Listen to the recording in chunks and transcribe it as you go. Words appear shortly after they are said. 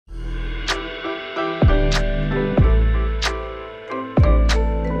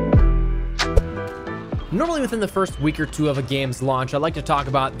Normally within the first week or two of a game's launch, I like to talk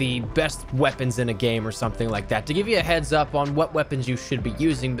about the best weapons in a game or something like that to give you a heads up on what weapons you should be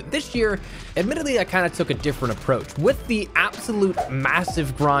using. But this year, admittedly, I kind of took a different approach. With the absolute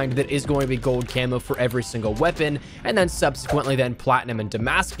massive grind that is going to be gold camo for every single weapon, and then subsequently then platinum and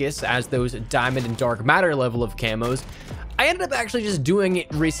Damascus as those diamond and dark matter level of camos, I ended up actually just doing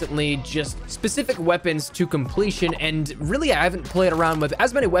it recently, just specific weapons to completion, and really I haven't played around with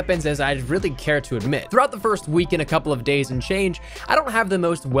as many weapons as I'd really care to admit. Throughout the first week and a couple of days and change, I don't have the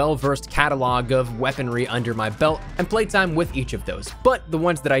most well-versed catalog of weaponry under my belt and playtime with each of those, but the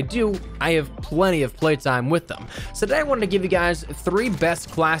ones that I do, I have plenty of playtime with them. So today I wanted to give you guys 3 best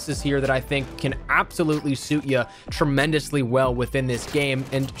classes here that I think can absolutely suit you tremendously well within this game,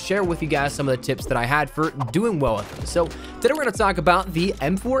 and share with you guys some of the tips that I had for doing well with them. So today we're going to talk about the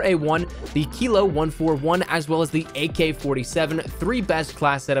M4A1, the Kilo 141, as well as the AK-47, 3 best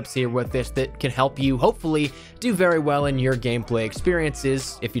class setups here with this that can help you hopefully do very well in your gameplay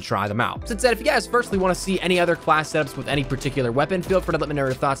experiences if you try them out. So if you guys firstly want to see any other class setups with any particular weapon, feel free to let me know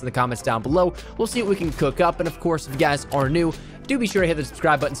your thoughts in the comments down below. We'll see what we can cook up, and of course, if you guys are new, do be sure to hit the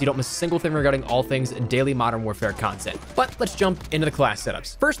subscribe button so you don't miss a single thing regarding all things daily Modern Warfare content. But let's jump into the class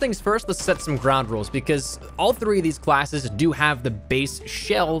setups. First things first, let's set some ground rules, because all 3 of these classes do have the base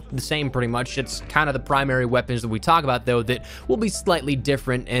shell the same pretty much. It's kind of the primary weapons that we talk about though that will be slightly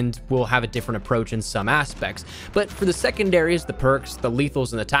different and will have a different approach in some aspects. But for the secondaries, the perks, the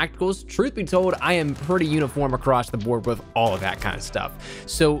lethals, and the tacticals, truth be told, I am pretty uniform across the board with all of that kind of stuff.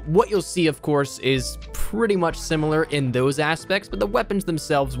 So what you'll see, of course, is pretty much similar in those aspects, but the weapons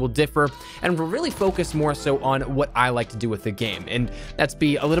themselves will differ, and we'll really focus more so on what I like to do with the game, and that's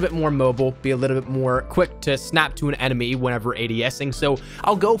be a little bit more mobile, be a little bit more quick to snap to an enemy whenever ADSing. So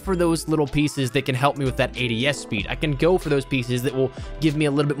I'll go for those little pieces that can help me with that ADS speed. I can go for those pieces that will give me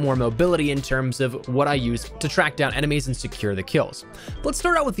a little bit more mobility in terms of what I use to track down enemies and secure the kills. Let's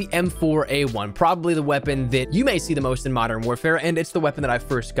start out with the M4A1, probably the weapon that you may see the most in Modern Warfare, and it's the weapon that I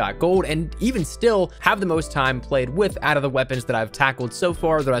first got gold and even still have the most time played with out of the weapons that I've tackled so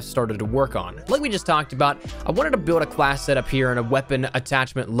far that I've started to work on. Like we just talked about, I wanted to build a class setup here and a weapon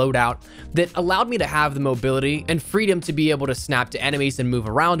attachment loadout that allowed me to have the mobility and freedom to be able to snap to enemies and move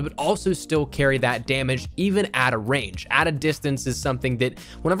around, but also still carry that damage even at a range. At a distance is something that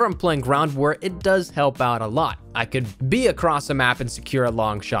whenever I'm playing ground war, it does help out a lot. I could be across a map and secure a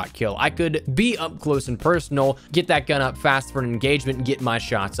long shot kill. I could be up close and personal, get that gun up fast for an engagement, and get my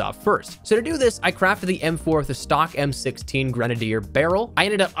shots off first. So to do this, I crafted the M4 with a stock M16 Grenadier barrel. I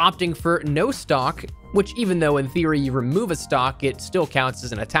ended up opting for no stock, which even though in theory you remove a stock, it still counts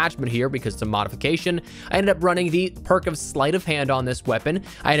as an attachment here because it's a modification. I ended up running the perk of sleight of hand on this weapon.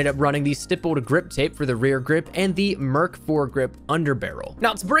 I ended up running the stippled grip tape for the rear grip and the Merc foregrip underbarrel.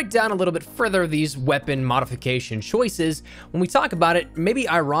 Now to break down a little bit further these weapon modification choices, when we talk about it, maybe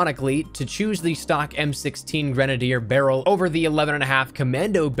ironically, to choose the stock M16 Grenadier barrel over the 11.5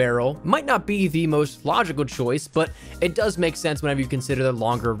 Commando barrel might not be the most logical choice, but it does make sense whenever you consider the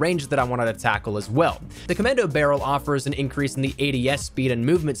longer range that I wanted to tackle as well. The Commando barrel offers an increase in the ADS speed and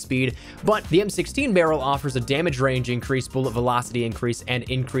movement speed, but the M16 barrel offers a damage range increase, bullet velocity increase, and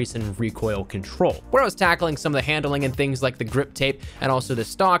increase in recoil control. Where I was tackling some of the handling and things like the grip tape and also the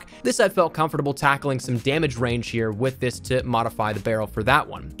stock, this I felt comfortable tackling some damage range here with this to modify the barrel for that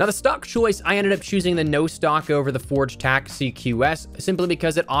one. Now the stock choice, I ended up choosing the no stock over the Forge Tac CQS simply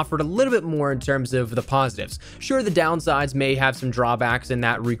because it offered a little bit more in terms of the positives. Sure, the downsides may have some drawbacks in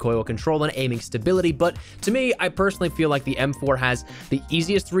that recoil control and aiming stability, but to me, I personally feel like the M4 has the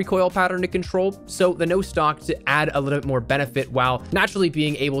easiest recoil pattern to control, so the no stock to add a little bit more benefit while naturally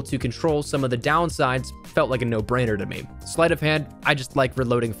being able to control some of the downsides felt like a no-brainer to me. Sleight of hand, I just like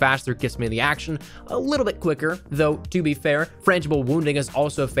reloading faster, gets me in the action a little bit quicker, though to be fair, frangible wounding is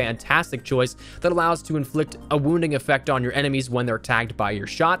also a fantastic choice that allows to inflict a wounding effect on your enemies when they're tagged by your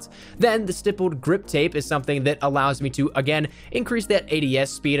shots. Then the stippled grip tape is something that allows me to, again, increase that ADS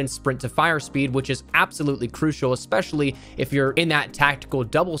speed and sprint to fire speed, which is absolutely crucial, especially if you're in that tactical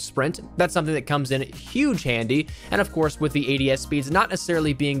double sprint. That's something that comes in huge handy. And of course, with the ADS speeds not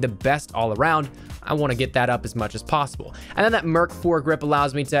necessarily being the best all around, I want to get that up as much as possible. And then that Merc foregrip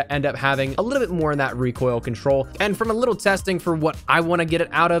allows me to end up having a little bit more in that recoil control. And from a little testing for what I want to get it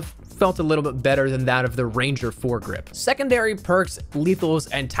out of, felt a little bit better than that of the Ranger foregrip. Secondary perks, lethals,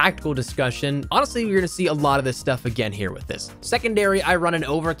 and tactical discussion. Honestly, you're gonna see a lot of this stuff again here with this. Secondary, I run an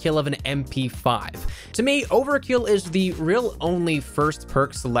overkill of an MP5. To me, overkill is the real only first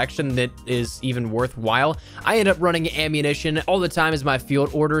perk selection that is even worthwhile. I end up running ammunition all the time as my field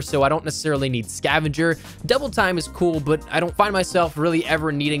order, so I don't necessarily need scavenger. Double time is cool, but I don't find myself really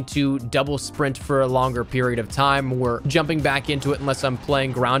ever needing to double sprint for a longer period of time or jumping back into it unless I'm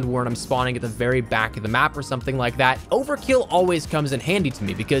playing ground war and I'm spawning at the very back of the map or something like that. Overkill always comes in handy to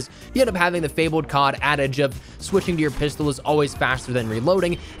me because you end up having the fabled COD adage of switching to your pistol is always faster than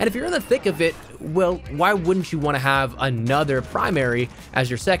reloading, and if you're in the thick of it, well, why wouldn't you want to have another primary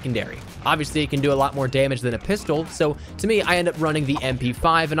as your secondary? Obviously, it can do a lot more damage than a pistol, so to me, I end up running the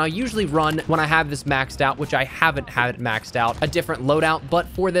MP5, and I usually run, when I have this maxed out, which I haven't had it maxed out, a different loadout, but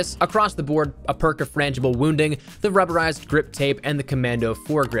for this, across the board, a perk of frangible wounding, the rubberized grip tape, and the commando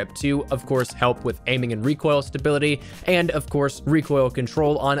foregrip to, of course, help with aiming and recoil stability, and of course, recoil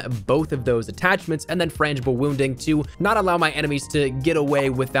control on both of those attachments, and then frangible wounding to not allow my enemies to get away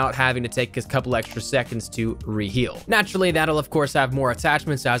without having to take a couple extra seconds to reheal. Naturally, that'll of course have more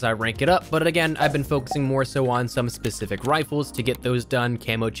attachments as I rank it up, but again, I've been focusing more so on some specific rifles to get those done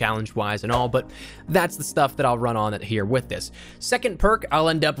camo challenge wise and all, but that's the stuff that I'll run on it here with this. Second perk I'll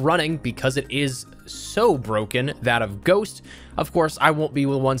end up running because it is so broken, that of Ghost. Of course, I won't be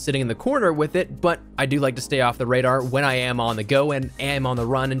the one sitting in the corner with it, but I do like to stay off the radar when I am on the go and am on the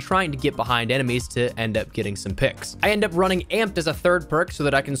run and trying to get behind enemies to end up getting some picks. I end up running Amped as a third perk so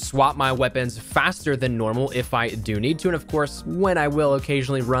that I can swap my weapons faster than normal if I do need to, and of course, when I will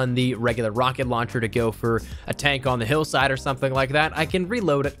occasionally run the regular rocket launcher to go for a tank on the hillside or something like that, I can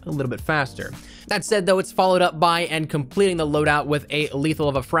reload it a little bit faster. That said, though, it's followed up by and completing the loadout with a lethal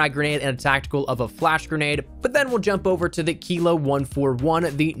of a frag grenade and a tactical of a flash grenade, but then we'll jump over to the Kilo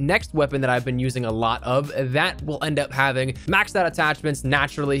 141, the next weapon that I've been using a lot of. That will end up having maxed out attachments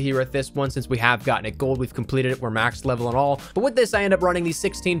naturally here at this one. Since we have gotten it gold, we've completed it, we're max level and all, but with this I end up running the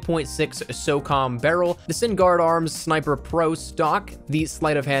 16.6 SOCOM barrel, the Synguard Arms Sniper Pro stock, the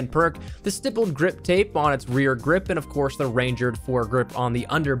sleight of hand perk, the stippled grip tape on its rear grip, and of course the rangered foregrip on the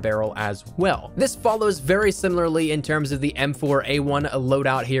underbarrel as well. This follows very similarly in terms of the M4A1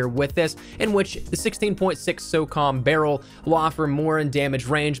 loadout here with this, in which the 16.6 SOCOM barrel will offer more in damage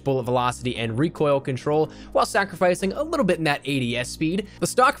range, bullet velocity, and recoil control, while sacrificing a little bit in that ADS speed. The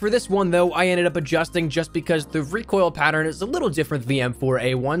stock for this one, though, I ended up adjusting just because the recoil pattern is a little different than the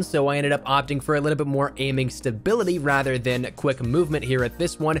M4A1, so I ended up opting for a little bit more aiming stability rather than quick movement here at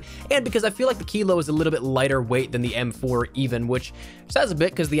this one, and because I feel like the Kilo is a little bit lighter weight than the M4 even, which says a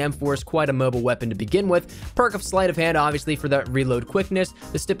bit because the M4 is quite a mobile weapon to begin with. Perk of sleight of hand, obviously, for that reload quickness,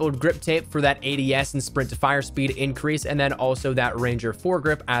 the stippled grip tape for that ADS and sprint to fire speed increase, and then also that Ranger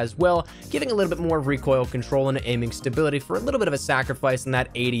foregrip as well, giving a little bit more recoil control and aiming stability for a little bit of a sacrifice in that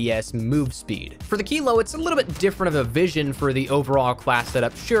ADS move speed. For the Kilo, it's a little bit different of a vision for the overall class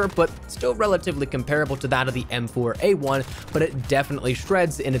setup, sure, but still relatively comparable to that of the M4A1, but it definitely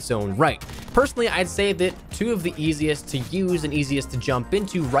shreds in its own right. Personally, I'd say that two of the easiest to use and easiest to jump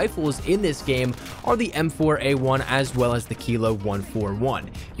into rifles in this game are the M4A1 as well as the Kilo 141.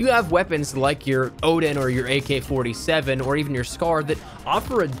 You have weapons like your Odin or your AK-47 or even your Scar that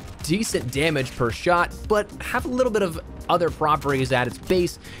offer a decent damage per shot, but have a little bit of other properties at its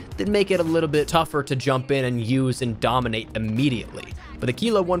base that make it a little bit tougher to jump in and use and dominate immediately. But the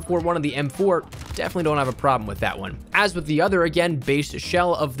Kilo 141 and the M4 definitely don't have a problem with that one. As with the other, again, base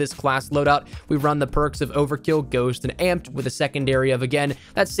shell of this class loadout, we run the perks of Overkill, Ghost, and Amped with a secondary of, again,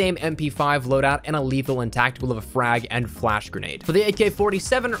 that same MP5 loadout and a lethal and tactical of a frag and flash grenade. For the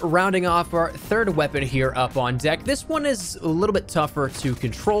AK-47, rounding off our third weapon here up on deck, this one is a little bit tougher to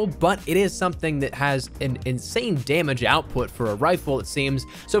control, but it is something that has an insane damage output for a rifle, it seems.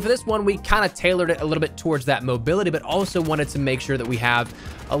 So for this one, we kind of tailored it a little bit towards that mobility, but also wanted to make sure that we have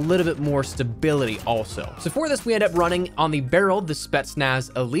a little bit more stability also. So for this, we end up running on the barrel, the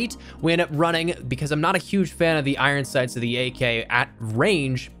Spetsnaz Elite. We end up running, because I'm not a huge fan of the iron sights of the AK at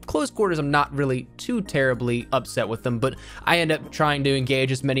range, close quarters, I'm not really too terribly upset with them, but I end up trying to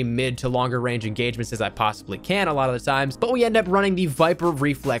engage as many mid to longer range engagements as I possibly can a lot of the times, but we end up running the Viper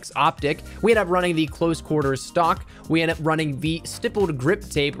Reflex Optic, we end up running the close quarters stock, we end up running the stippled grip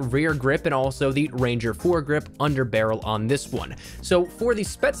tape rear grip, and also the Ranger foregrip under barrel on this one. So for the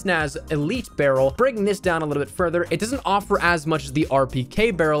Spetsnaz Elite barrel, breaking this down a little bit further, it doesn't offer as much as the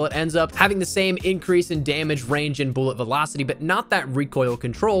RPK barrel. It ends up having the same increase in damage, range, and bullet velocity, but not that recoil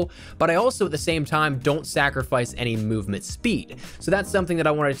control, control, but I also at the same time don't sacrifice any movement speed. So that's something that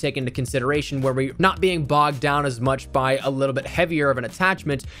I wanted to take into consideration, where we're not being bogged down as much by a little bit heavier of an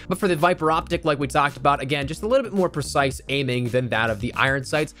attachment. But for the Viper Optic, like we talked about, again, just a little bit more precise aiming than that of the iron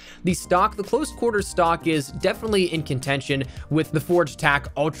sights. The close quarters stock is definitely in contention with the Forged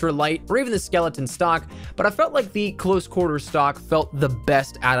Tac Ultralight or even the Skeleton stock, but I felt like the close quarters stock felt the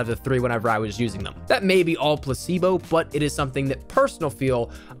best out of the three whenever I was using them. That may be all placebo, but it is something that personal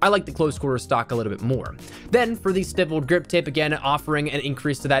feel I like the close quarters stock a little bit more. Then for the stippled grip tip, again offering an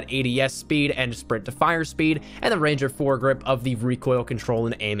increase to that ADS speed and sprint to fire speed, and the Ranger foregrip of the recoil control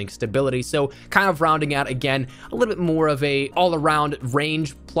and aiming stability. So kind of rounding out again a little bit more of a all-around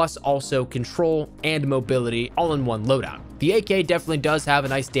range plus also control and mobility all in one loadout. The AK definitely does have a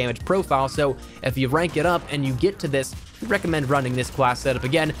nice damage profile, so if you rank it up and you get to this, I recommend running this class setup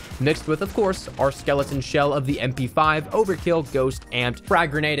again, mixed with, of course, our skeleton shell of the MP5, Overkill, Ghost, Amped, Frag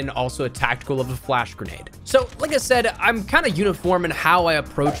Grenade, and also a tactical of the Flash Grenade. So, like I said, I'm kind of uniform in how I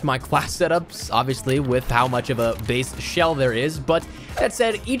approach my class setups, obviously with how much of a base shell there is, but that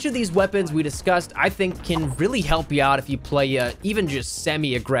said, each of these weapons we discussed, I think, can really help you out if you play a even just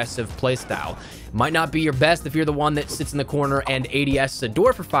semi-aggressive playstyle. Might not be your best if you're the one that sits in the corner and ADS a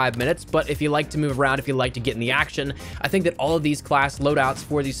door for 5 minutes, but if you like to move around, if you like to get in the action, I think that all of these class loadouts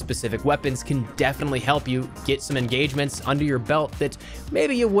for these specific weapons can definitely help you get some engagements under your belt that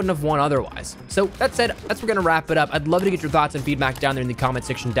maybe you wouldn't have won otherwise. So that said, that's where we're going to wrap it up. I'd love to get your thoughts and feedback down there in the comment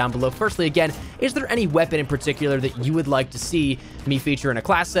section down below. Firstly, again, is there any weapon in particular that you would like to see me feature in a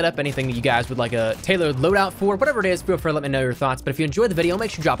class setup? Anything that you guys would like a tailored loadout for? Whatever it is, feel free to let me know your thoughts. But if you enjoyed the video,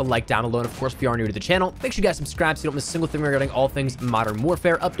 make sure you drop a like down below. And of course, if you are new to the channel, make sure you guys subscribe so you don't miss a single thing regarding all things Modern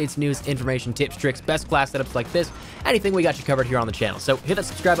Warfare, updates, news, information, tips, tricks, best class setups like this, anything we got you covered here on the channel. So hit that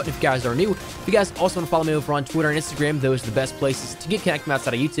subscribe button if you guys are new. If you guys also want to follow me over on Twitter and Instagram, those are the best places to get connected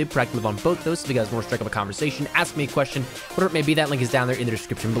outside of YouTube. Practically live on both those, so if you guys want to strike up a conversation, ask me a question, whatever it may be, that link is down there in the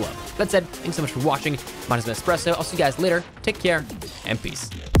description below. That said, thanks so much for watching. My name is Espresso. I'll see you guys later. Take care and peace.